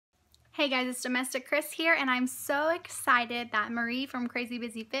Hey guys, it's DomesticKrys here, and I'm so excited that Marie from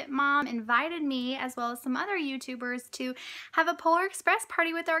CrazyBusyFitMom invited me, as well as some other YouTubers, to have a Polar Express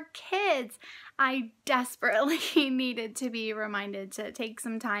party with our kids. I desperately needed to be reminded to take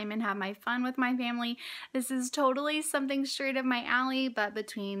some time and have my fun with my family. This is totally something straight up my alley, but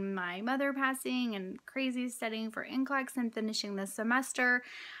between my mother passing and crazy studying for NCLEX and finishing this semester,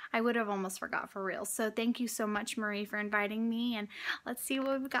 I would have almost forgot for real. So thank you so much, Marie, for inviting me, and let's see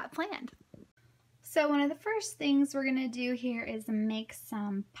what we've got planned. So one of the first things we're gonna do here is make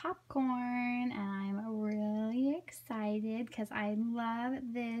some popcorn. I'm really excited because I love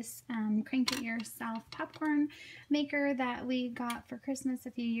this crank it yourself popcorn maker that we got for Christmas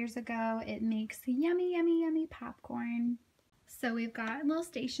a few years ago. It makes yummy, yummy, yummy popcorn. So we've got little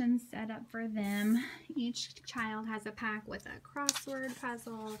stations set up for them. Each child has a pack with a crossword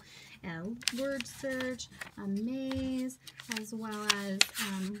puzzle, a word search, a maze, as well as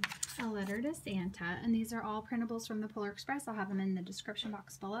a letter to Santa. And these are all printables from the Polar Express. I'll have them in the description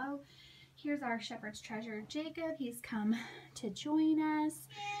box below. Here's our shepherd's treasure, Jacob. He's come to join us.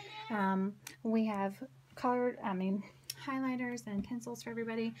 We have highlighters and pencils for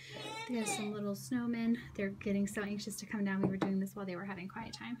everybody. There's some little snowmen. They're getting so anxious to come down. We were doing this while they were having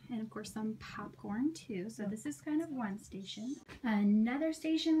quiet time. And of course some popcorn too. So this is kind of one station. Another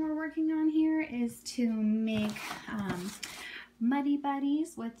station we're working on here is to make Muddy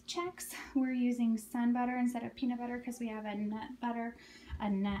Buddies with checks. We're using sun butter instead of peanut butter because we have a nut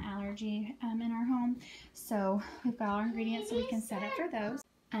allergy in our home. So we've got all our ingredients so we can set up for those.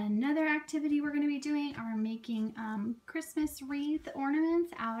 Another activity we're going to be doing are making Christmas wreath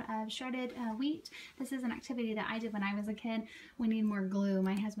ornaments out of shredded wheat. This is an activity that I did when I was a kid. We need more glue.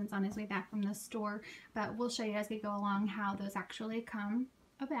 My husband's on his way back from the store, but we'll show you as we go along how those actually come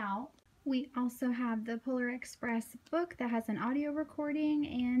about. We also have the Polar Express book that has an audio recording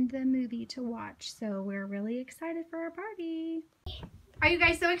and the movie to watch. So we're really excited for our party. Are you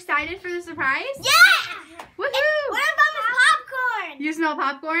guys so excited for the surprise? Yeah! Woohoo! What about popcorn? You smell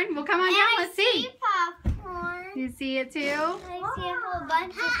popcorn? Well, come on down. Let's see. Popcorn. You see it too? I see a whole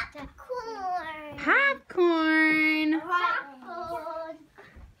bunch of Popcorn. Popcorn.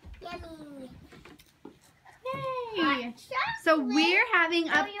 Yummy. Yay! So we're having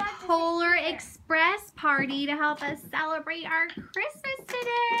a Polar Express party to help us celebrate our Christmas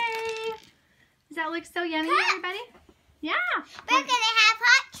today. Does that look so yummy, everybody? Yeah. We're going to have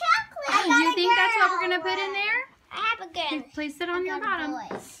hot chocolate. You think that's what we're going to put in there? I have a girl. Place it on your bottom.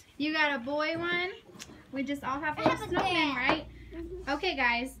 You got a boy one. We just all have little snowmen, right? Okay,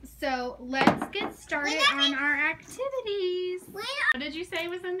 guys. So let's get started on our activities. What did you say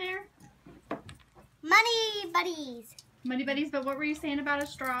was in there? Muddy Buddies. Muddy Buddies, but what were you saying about a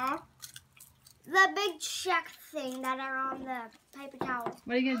straw? The big check thing that are on the paper towels.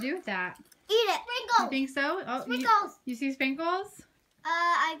 What are you going to do with that? Eat it. Sprinkles. You think so? Oh, Sprinkles. You see sprinkles?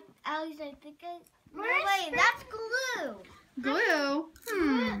 I think wait, that's glue. Glue?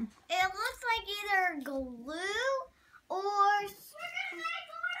 It looks like either glue or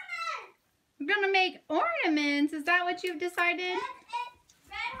We're going to make ornaments. Is that what you've decided?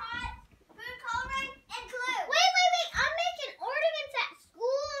 red hot food coloring and glue. Wait. I'm making ornaments at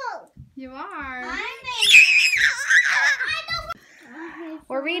school. You are. I'm making.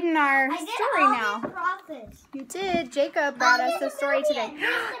 We're reading our story now. You did. Jacob brought us the story today.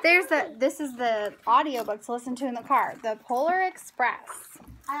 This is the audiobook to listen to in the car. The Polar Express.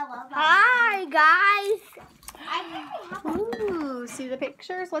 I love that. Hi guys. Ooh, see the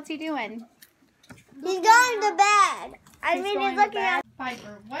pictures? What's he doing? He's going to bed. He's looking at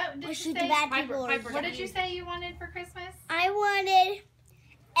Piper. What did you say? Piper, what did you say you wanted for Christmas? I wanted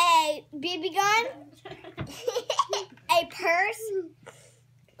a BB gun, a purse,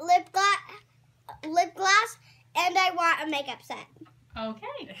 lip gloss, and I want a makeup set.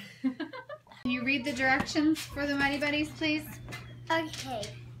 Okay. Can you read the directions for the Muddy Buddies, please? Okay.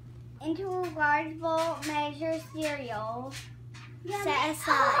 Into a large bowl, measure cereal. Set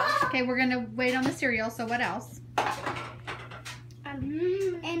aside. Okay, we're going to wait on the cereal, so what else?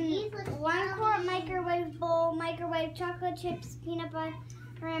 In 1 quart microwave bowl, microwave chocolate chips, peanut butter,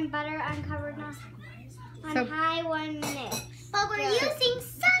 and butter uncovered on high 1 minute. But we're using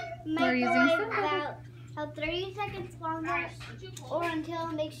sun. Microwave about 30 seconds longer or until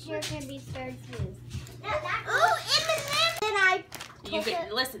a mixture can be stirred smooth. Then I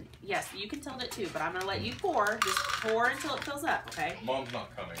listen, yes, you can tilt it too, but I'm going to let you pour. Just pour until it fills up, okay? Mom's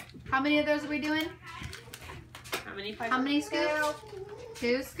not coming. How many of those are we doing? How many, Piper? How many scoops?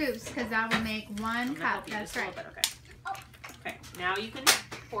 2 scoops, because that will make 1 cup. That's right. Okay. Okay, now you can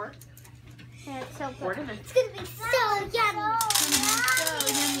pour. It's so Pour it in there. It's going to be so yummy. So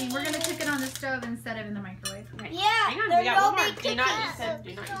yummy. We're going to stove instead of in the microwave. Okay. Yeah. Hang on, we got one more. Do not eat this.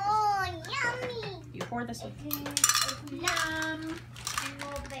 Do not eat this. Oh, yummy. You pour this one. Yum.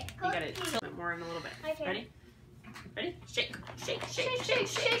 You gotta tilt it more in a little bit. Okay. Ready? Ready? Shake, shake, shake, Shake, shake,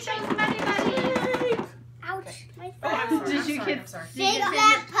 shake, shake. those buddy buddies. Ouch. My Oh, I'm sorry. Did you I'm sorry. get- I'm sorry. Did you Shake get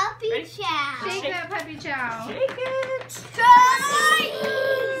that puppy Ready? chow. Shake that puppy chow. Shake it. Puppies.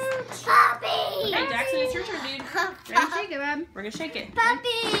 Puppies. Okay, Jackson, it's your turn, dude. Ready? Shake it, bub. We're gonna shake it.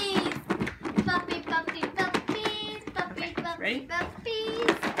 Puppies. Puppy, puppy, puppies. Puppy, Okay, puppy, ready? puppies.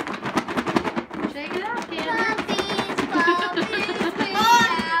 Shake it up, Candace. Puppies, puppies, we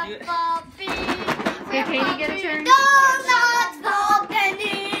have puppies. Okay, Katie, get a turn. Donuts,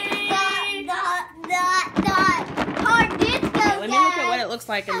 puppies. Dot. Hard disco. Let me look at what it looks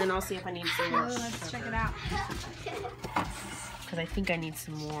like, and then I'll see if I need some more. Oh, let's check it out. Because I think I need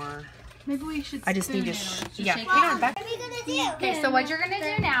some more. Maybe we should I just need to. spoon it or just Yeah. shake Hang it. on, back. What are we gonna do? Okay, so what you're gonna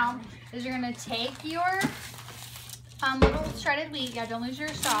do now is you're gonna take your little shredded wheat, yeah, don't lose your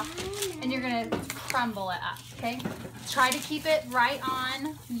straw, and you're gonna crumble it up, okay? Try to keep it right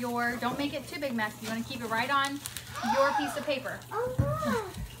on your, don't make it too big mess, you wanna keep it right on your piece of paper. Oh,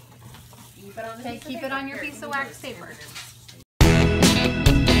 Okay, keep it on your piece of wax paper.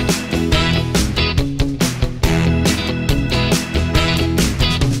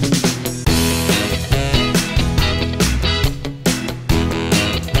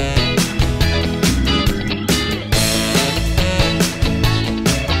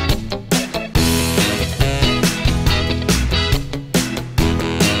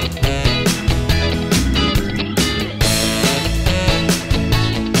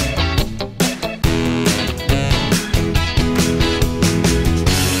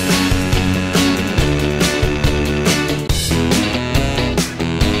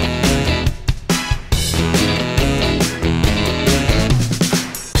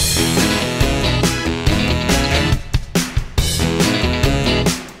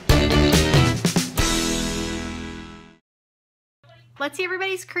 Let's see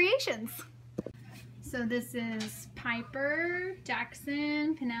everybody's creations. So this is Piper,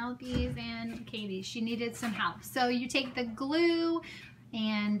 Jackson, Penelope's, and Katie. She needed some help. So you take the glue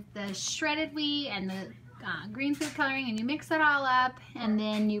and the shredded wheat and the green food coloring and you mix it all up, and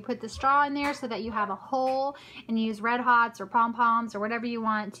then you put the straw in there so that you have a hole, and you use red hots or pom-poms or whatever you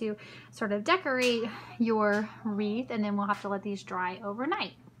want to sort of decorate your wreath, and then we'll have to let these dry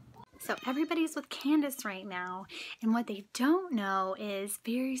overnight. So everybody's with Candace right now, and what they don't know is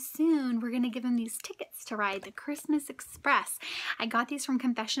very soon we're going to give them these tickets to ride the Christmas Express. I got these from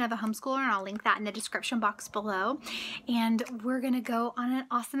Confession of a Homeschooler, and I'll link that in the description box below. And we're going to go on an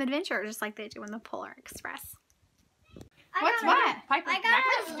awesome adventure just like they do in the Polar Express. What's what? Piper, I got back a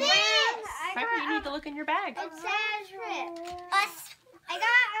up. stick. Piper, you need to look in your bag. It says trip. I got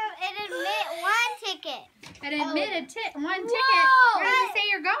an admit one ticket. And admit one ticket. Whoa! Where does it say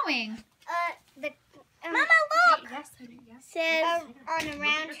you're going? Mama, look. Yes, honey, yes. Says on a Look at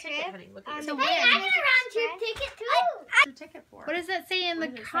round your trip. ticket, honey. Look at So your Hey, ticket. I got a round trip ticket too. What's your ticket for? What does that say in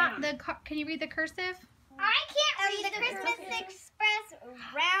What does it say? can you read the cursive? I can't read the Christmas Express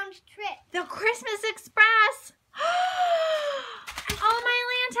round trip. The Christmas Express! Oh my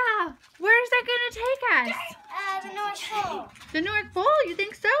Lanta! Where's that gonna take us? The North Pole. The North Pole, you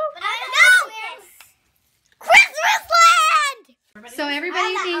think so? But I don't know. Christmas land! So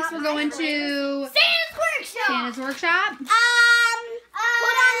everybody thinks we're going to Santa's workshop. Santa's workshop?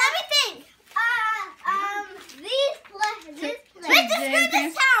 Hold on, let me think. This Mr.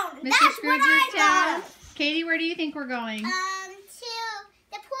 Scrooge's town. Mr. That's Scrooge's what I town. love. Katie, where do you think we're going? To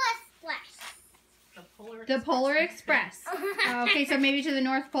the Polar Express. The Polar Express. Okay, so maybe to the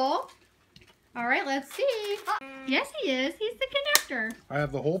North Pole? All right, let's see. Yes, he is. He's the conductor. I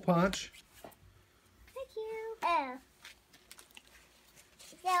have the hole punch. Thank you. Oh.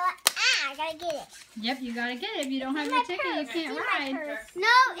 So, I gotta get it. Yep, you gotta get it. If you don't have your ticket, you can't ride. No,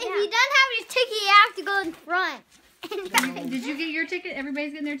 if you don't have your ticket, you have to go in front. Did you get your ticket?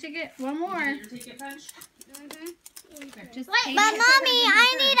 Everybody's getting their ticket? One more. Your ticket punch? Just Wait, Katie. but mommy,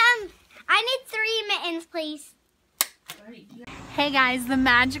 I need 3 mittens, please. Hey guys, the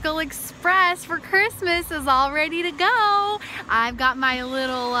Magical Express for Christmas is all ready to go. I've got my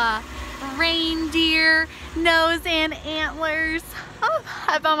little reindeer nose and antlers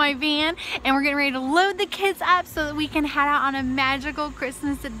up on my van, and we're getting ready to load the kids up so that we can head out on a magical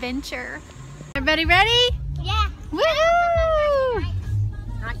Christmas adventure. Everybody ready? Yeah. Woohoo!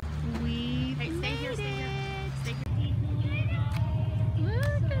 We Hey, stay here, stay here. Stay here.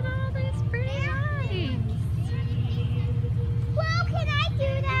 Look at all these pretty lights. Well, can I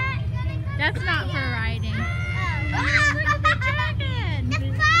do that? That's not for riding. Oh, Look at the dragon. the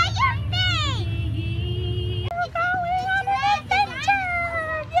fire thing.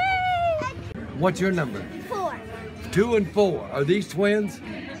 What's your number? 4. 2 and 4. Are these twins?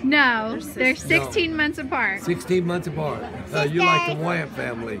 No, they're 16 months apart. 16 months apart. You like the Wyatt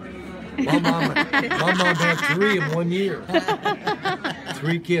family. My mom had 3 in 1 year.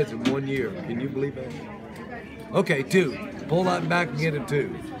 3 kids in 1 year. Can you believe that? Okay, 2. Pull that back and get a 2.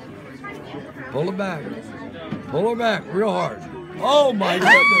 Pull it back. Pull her back real hard. Oh my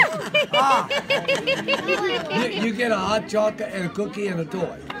goodness. Ah. You get a hot chocolate and a cookie and a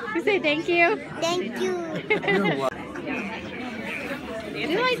toy. You say thank you. Thank you. You're welcome.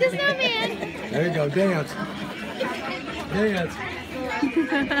 You like the snowman? There you go, dance. Dance.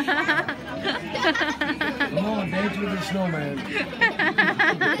 Come on, dance with the snowman.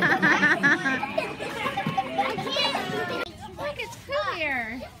 Look, it's cool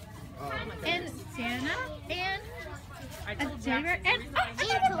here. And Santa and a Jaeger and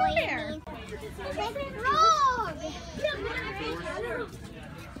another bear.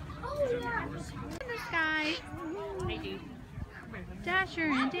 In the sky. Dasher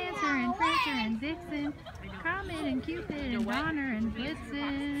and Dancer and Prancer and Vixen, Comet and Cupid and Donner and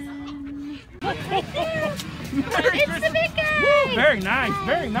Blitzen. It's the big guy! Woo, very nice,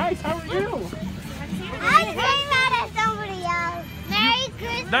 very nice. How are you? I'm saying that at somebody else. Merry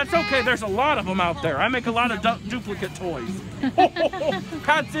Christmas. That's okay, there's a lot of them out there. I make a lot of duplicate toys.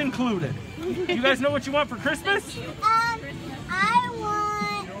 Cats included. You guys know what you want for Christmas? I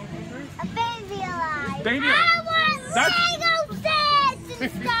want a baby alive. Baby I want Lego sets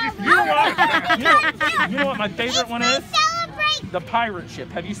and stuff. You know what my favorite one is? Celebrate. The pirate ship.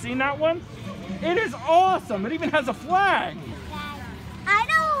 Have you seen that one? It is awesome. It even has a flag. I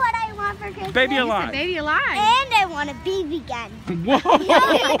know what I want for Christmas. Baby alive. Baby alive. And I want a BB gun. Whoa!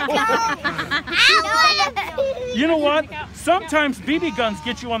 You know what? what? Sometimes BB guns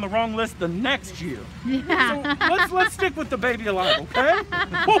get you on the wrong list the next year. Yeah. So let's stick with the baby alive, okay?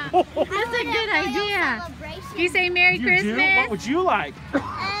 That's a good idea. You say Merry You Christmas? do? What would you like?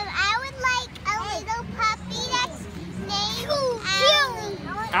 I would like a little puppy that's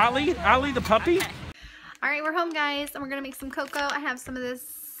named Allie? Allie the puppy? All right, we're home, guys, and we're gonna make some cocoa. I have some of this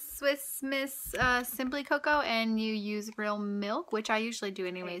Swiss Miss Simply Cocoa, and you use real milk, which I usually do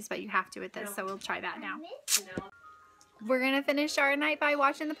anyways, but you have to with this, so we'll try that now. We're gonna finish our night by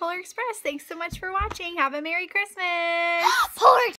watching the Polar Express. Thanks so much for watching. Have a Merry Christmas. Polar